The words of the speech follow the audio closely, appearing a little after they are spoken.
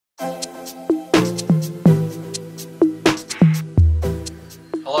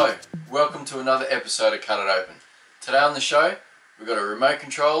Hello, welcome to another episode of Cut It Open. Today on the show, we've got a remote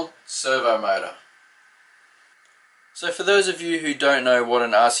controlled servo motor. So for those of you who don't know what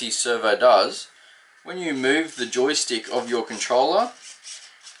an RC servo does, when you move the joystick of your controller,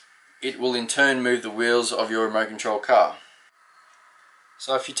 it will in turn move the wheels of your remote control car.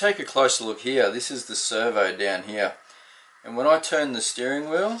 So if you take a closer look here, this is the servo down here. And when I turn the steering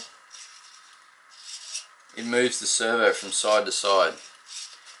wheel, it moves the servo from side to side.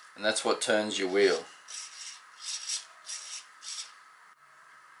 And that's what turns your wheel.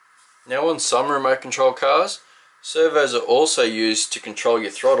 Now on some remote control cars, servos are also used to control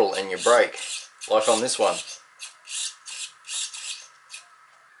your throttle and your brake, like on this one.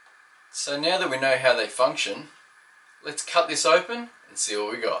 So now that we know how they function, let's cut this open and see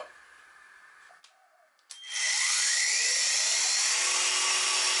what we got.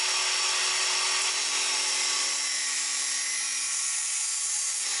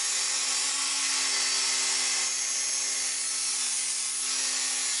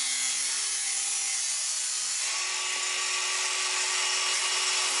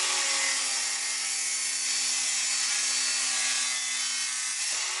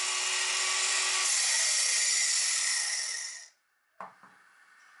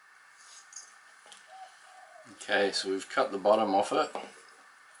 Okay, so we've cut the bottom off it.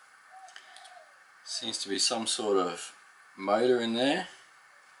 Seems to be some sort of motor in there.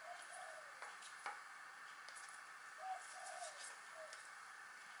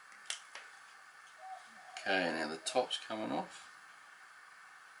 Okay, now the top's coming off.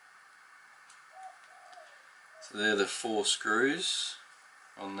 So they're the 4 screws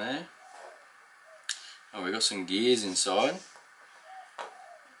on there. Oh, we've got some gears inside.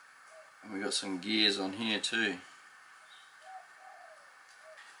 And we've got some gears on here too.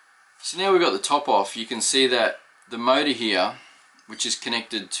 So now we've got the top off, you can see that the motor here, which is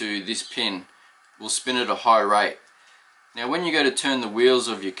connected to this pin, will spin at a high rate. Now when you go to turn the wheels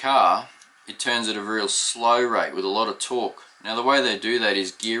of your car, it turns at a real slow rate with a lot of torque. Now the way they do that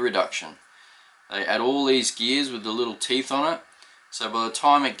is gear reduction. They add all these gears with the little teeth on it, so by the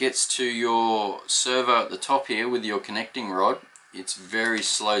time it gets to your servo at the top here with your connecting rod, it's very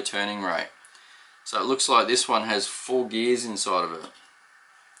slow turning rate. So it looks like this one has 4 gears inside of it.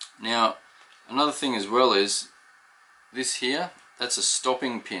 Now another thing as well is this here, that's a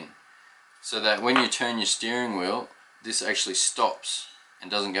stopping pin, so that when you turn your steering wheel, this actually stops and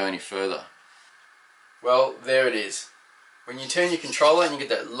doesn't go any further. Well, there it is. When you turn your controller and you get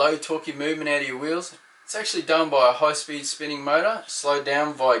that low torquey movement out of your wheels, it's actually done by a high-speed spinning motor slowed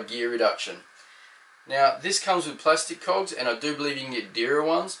down via gear reduction. Now this comes with plastic cogs, and I do believe you can get dearer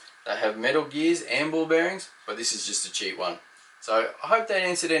ones that have metal gears and ball bearings, but this is just a cheap one. So I hope that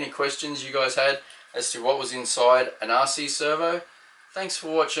answered any questions you guys had as to what was inside an RC servo. Thanks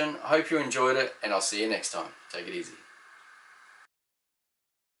for watching, I hope you enjoyed it, and I'll see you next time. Take it easy.